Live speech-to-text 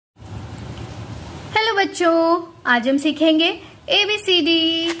Hello बच्चों, आज हम सीखेंगे ABCD।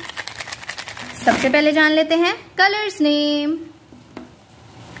 सबसे पहले जान लेते हैं colours name.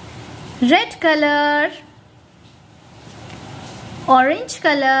 Red colour, orange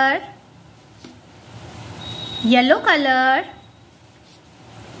colour, yellow colour,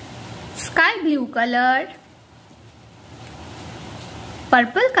 sky blue colour,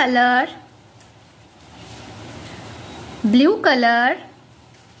 purple colour, blue colour,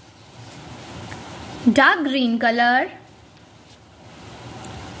 dark green colour,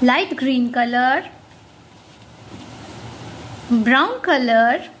 light green colour, brown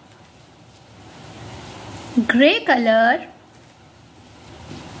colour, grey colour,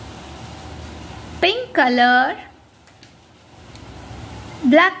 pink colour,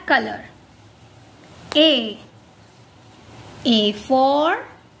 black colour. A for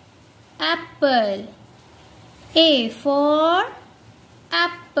apple. A for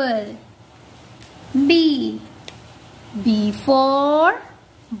apple. B for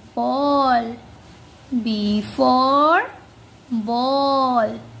ball. B for ball.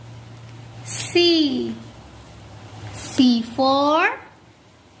 C for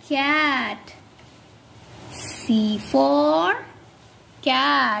cat. C for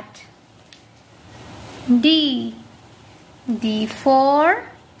cat. D for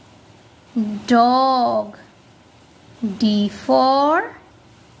dog. D for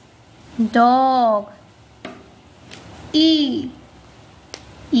dog. E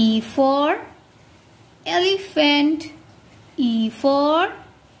for elephant. E for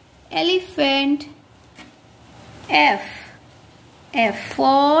elephant. F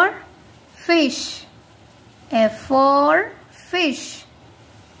for fish. F for fish.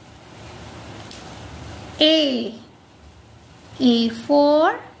 A for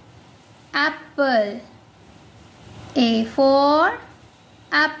apple. A for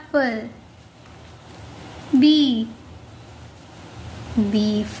apple. B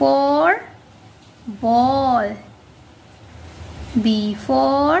for ball. B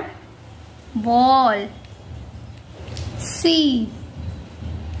for ball. C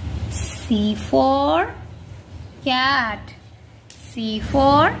for cat. C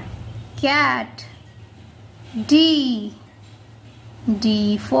for cat. D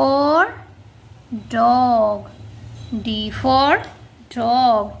for dog. D for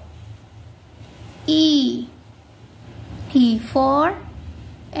dog. E for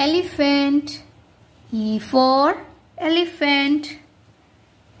elephant. E for elephant.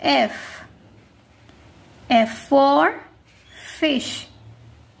 F for fish.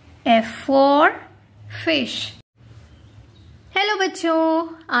 F for fish. Hello बच्चों,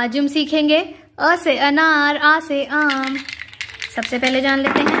 आज हम सीखेंगे अ से अनार, आ से आम। सबसे पहले जान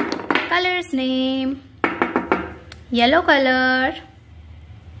लेते हैं colours name. Yellow colour,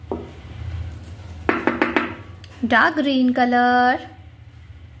 dark green colour,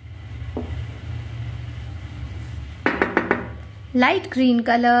 light green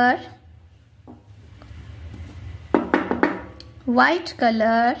colour, white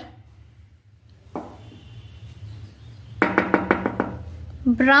colour,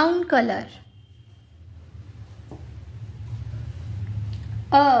 brown colour.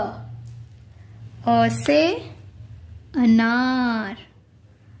 अ से अनार।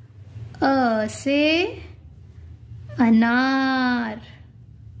 अ से अनार।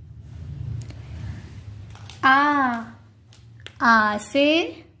 आ से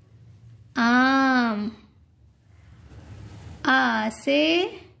आम। आ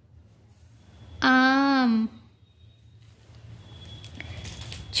से आम।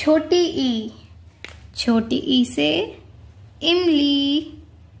 छोटी ई से इमली।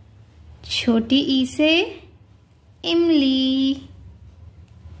 छोटी ई से इमली।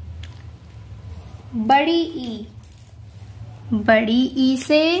 बड़ी ई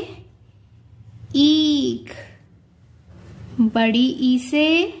से ईख। बड़ी ई से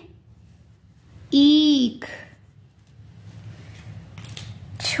ईख।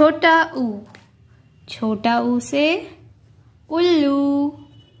 छोटा ऊ से उल्लू।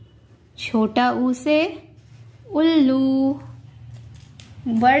 छोटा ऊ से उल्लू।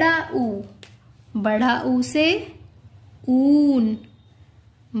 बड़ा ऊ से ऊन।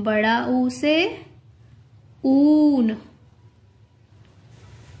 बड़ा ऊ से ऊन।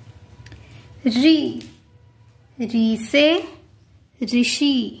 री से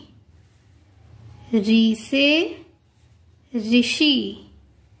ऋषि। री से ऋषि।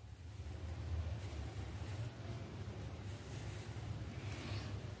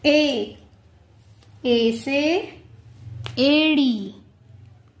 ए से एड़ी।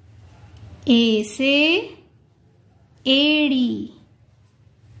 ए से एड़ी।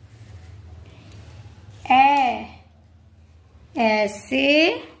 ऐसे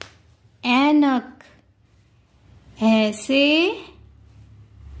ऐनक, ऐसे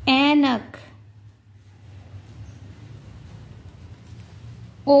ऐनक।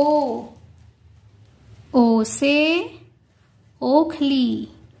 ओ से ओखली,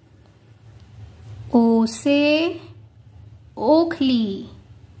 ओ से ओखली।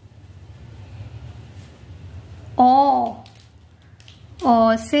 ओ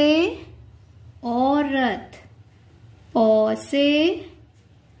से औरत, ओ से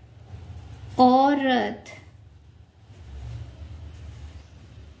औरत।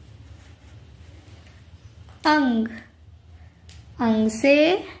 अंग, अंग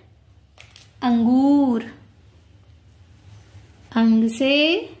से अंगूर, अंग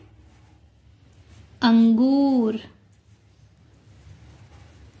से अंगूर।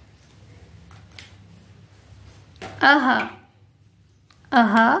 अह,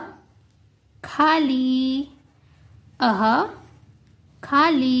 अह खाली, अह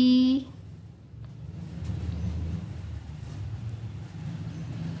खाली।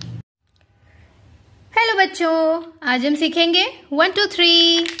 हेलो बच्चों, आज हम सीखेंगे 1 2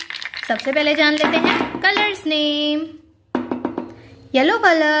 3। सबसे पहले जान लेते हैं colours name. Yellow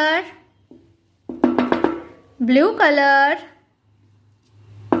colour, blue colour,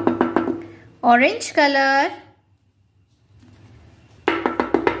 orange colour,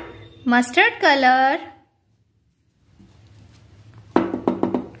 mustard colour,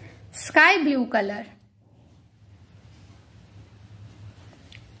 sky blue colour.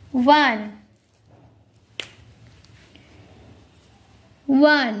 1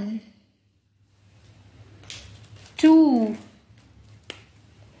 2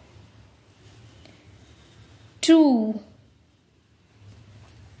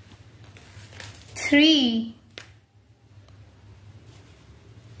 3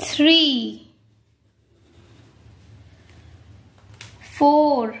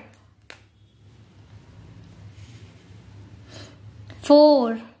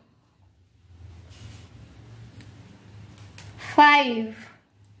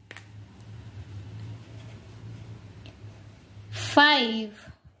 5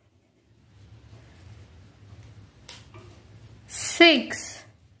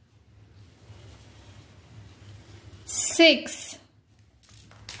 6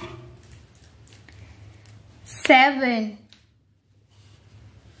 7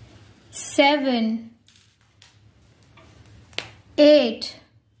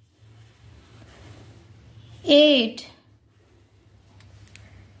 8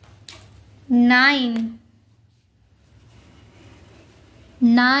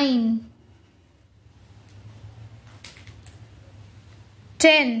 9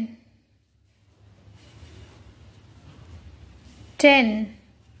 10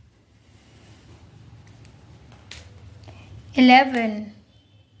 11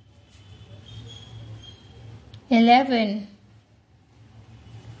 12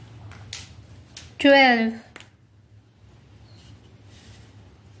 13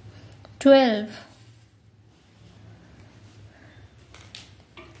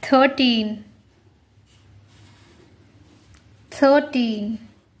 14 15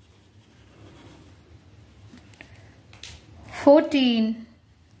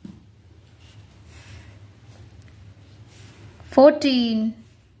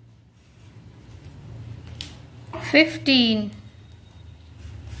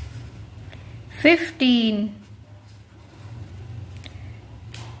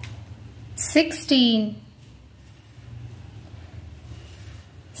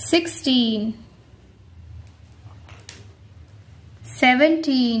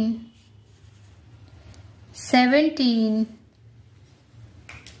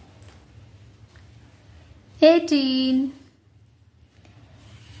 17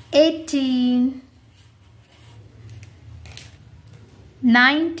 18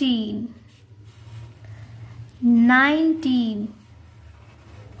 19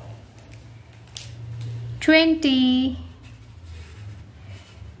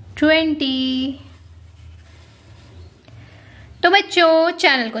 20 तो बच्चों,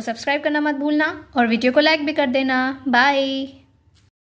 चैनल को सब्सक्राइब करना मत भूलना और वीडियो को लाइक भी कर देना। बाय।